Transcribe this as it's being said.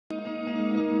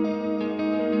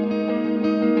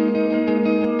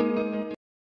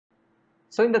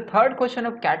So in the third question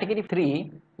of category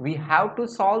 3, we have to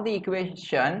solve the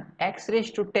equation x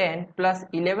raised to 10 plus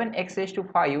 11x raised to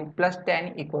 5 plus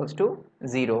 10 equals to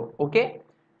 0. Okay,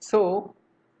 so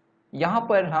यहाँ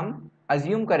पर हम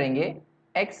assume करेंगे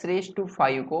x raised to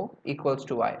 5 को equals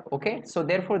to y. Okay, so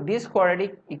therefore this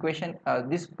quadratic equation,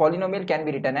 this polynomial can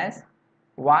be written as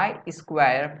y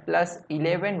square plus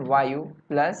 11y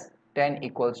plus 10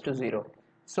 equals to 0.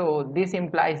 So this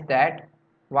implies that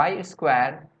y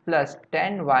square plus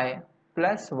 10y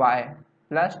plus y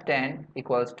plus 10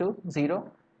 equals to 0.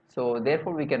 So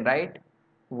therefore we can write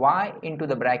y into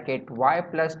the bracket y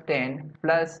plus 10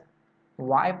 plus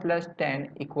y plus 10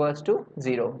 equals to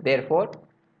 0. Therefore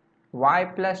y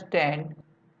plus 10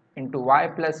 into y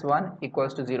plus 1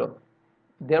 equals to 0.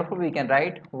 Therefore we can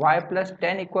write y plus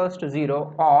 10 equals to 0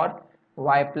 और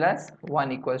y plus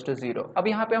 1 equals to 0. अब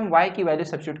यहाँ पे हम y की value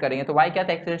substitute करेंगे तो y क्या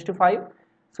था, x raised to 5.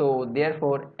 So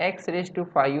therefore x raised to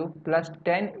 5 plus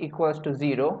 10 equals to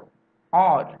 0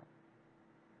 और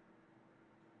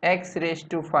x raised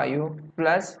to 5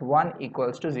 plus 1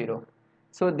 equals to 0.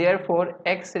 So therefore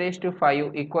x raised to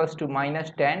 5 equals to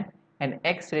minus 10 and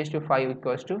x raised to 5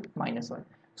 equals to minus 1.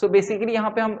 So basically यहाँ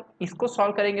पे हम इसको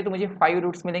solve करेंगे तो मुझे 5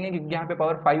 roots मिलेंगे क्योंकि यहाँ पे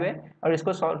पावर 5 है, और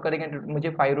इसको सॉल्व करेंगे तो मुझे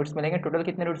 5 रूट्स मिलेंगे. टोटल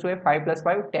कितने रूट्स हुए, 5 +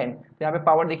 5 10. तो यहाँ पे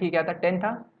पावर देखिए क्या था, 10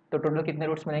 था, तो टोटल कितने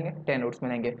रूट्स मिलेंगे, 10 रूट्स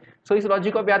मिलेंगे. सो इस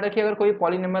लॉजिक को आप याद रखिए, अगर कोई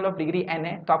पॉलिनोमियल ऑफ डिग्री n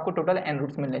है तो आपको टोटल n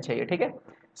रूट्स मिलने चाहिए. ठीक है,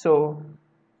 सो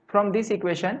फ्रॉम दिस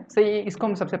इक्वेशन से इसको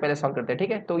हम सबसे पहले सॉल्व करते हैं.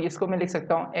 ठीक है, तो इसको मैं लिख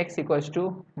सकता हूँ x equals to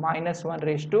 -1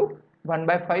 raise to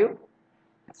 1/5.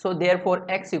 So therefore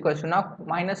x equals to, now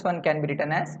 -1 can be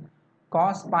written as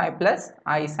cos pi plus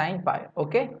I sin pi.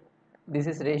 Okay, this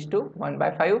is raise to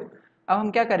 1/5. अब हम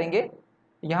क्या करेंगे,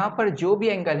 यहाँ पर जो भी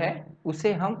एंगल है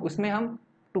उसमें हम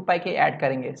 2 पाई के ऐड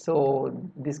करेंगे. So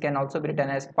this can also be written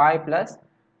as pi plus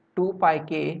 2 पाई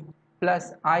के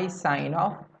plus I sign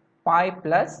of pi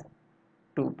plus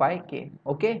 2 पाई के.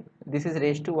 Okay, this is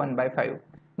raise to 1/5.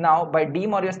 Now bye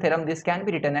De-Moivre's theorem this can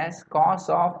be written as cos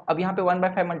of, अब यहाँ पे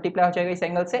 1/5 multiply हो जाएगा इस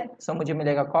angle से, सो मुझे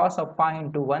मिलेगा cos of pi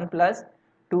into 1 plus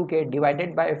 2k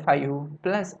divided by 5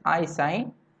 plus I sign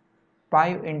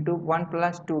 5 into 1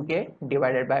 plus 2k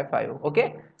divided by 5. Okay,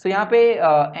 सो यहाँ पे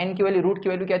n की वैल्यू, रूट की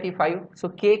वैल्यू क्या थी 5. सो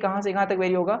k कहाँ से कहाँ तक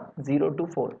वेरी होगा, 0 to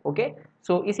 4. ओके,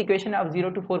 सो इस इक्वेशन में आप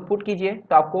 0 to 4 पुट कीजिए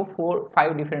तो आपको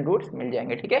 5 डिफरेंट रूट्स मिल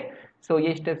जाएंगे. ठीक है, सो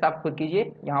ये स्टेप्स आप खुद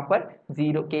कीजिए. यहाँ पर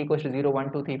 0 k इक्वल टू 0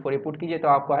 1 2 3 4 ये पुट कीजिए तो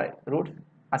आपको रूट्स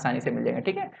आसानी से मिल जाएंगे.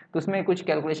 ठीक है, तो उसमें कुछ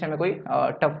कैलकुलेशन में कोई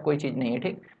टफ कोई चीज़ नहीं है.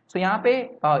 ठीक, सो यहाँ पे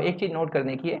एक चीज़ नोट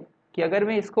करने की है कि अगर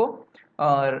मैं इसको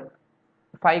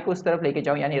 5 को उस तरफ लेके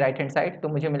जाऊँ यानी राइट हैंड साइड, तो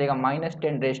मुझे मिलेगा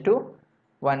 -10 रेज़ टू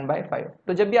 1/5.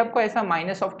 तो जब भी आपको ऐसा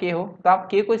माइनस ऑफ k हो तो आप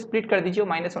k को स्प्लिट कर दीजिए,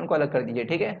 -1 को अलग कर दीजिए.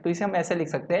 ठीक है, तो इसे हम ऐसे लिख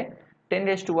सकते हैं 10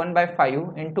 raise to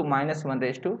 1/5 into -1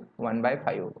 raise to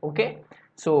 1/5. Okay,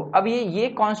 सो अब ये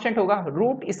कांस्टेंट होगा,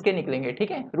 रूट इसके निकलेंगे.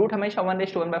 ठीक है, रूट हमेशा 1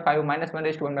 raise to 1/5 -1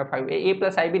 raise to 1/5 a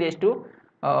plus i भी रेज़ टू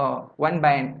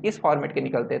 1/n इस फॉर्मेट के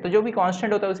निकलते हैं. तो जो भी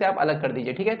कांस्टेंट होता है उसे आप अलग कर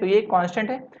दीजिए. ठीक है, तो ये कांस्टेंट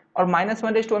है. और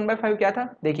 -1 रेज़ टू 1/5 क्या था,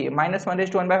 देखिए -1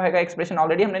 रेज़ टू 1/5 का एक्सप्रेशन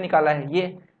ऑलरेडी हमने निकाला है ये.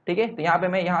 ठीक है, तो यहाँ पे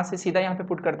मैं यहाँ से सीधा यहाँ पे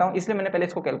पुट करता हूँ, इसलिए मैंने पहले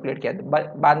इसको कैलकुलेट किया,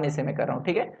 बाद में इसे मैं कर रहा हूँ.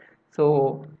 ठीक है,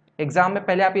 सो एग्जाम में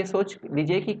पहले आप ये सोच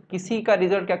लीजिए कि किसी का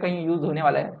रिजल्ट क्या कहीं यूज होने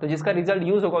वाला है, तो जिसका रिजल्ट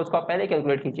यूज होगा उसको आप पहले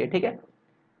कैलकुलेट कीजिए. ठीक है,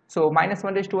 सो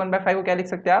 -1 रेज़ टू 1/5 को क्या लिख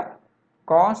सकते हैं आप,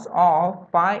 cos of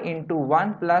pi into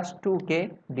 1 plus 2k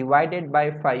divided by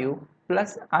 5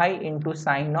 plus I into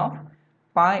sin of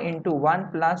pi into 1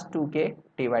 plus 2k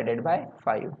divided by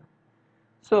 5.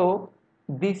 So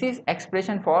this is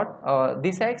expression for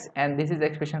this x and this is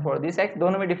expression for this x.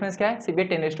 दोनों में difference क्या है, सिर्फ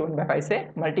 10 raise to 1/5 से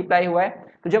multiply हुआ है.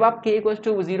 तो जब आप k इक्वल्स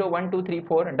टू 0 1 2 3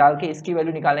 4 डाल के इसकी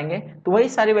वैल्यू निकालेंगे तो वही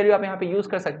सारी वैल्यू आप यहाँ पे यूज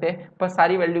कर सकते हैं, पर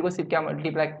सारी वैल्यू को सिर्फ क्या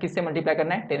मल्टीप्लाई, किससे मल्टीप्लाई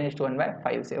करना है, 10 रेज़ टू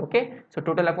 1/5 से. ओके, सो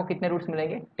टोटल आपको कितने रूट्स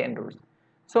मिलेंगे, 10 roots.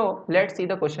 So let's see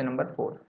the question number 4.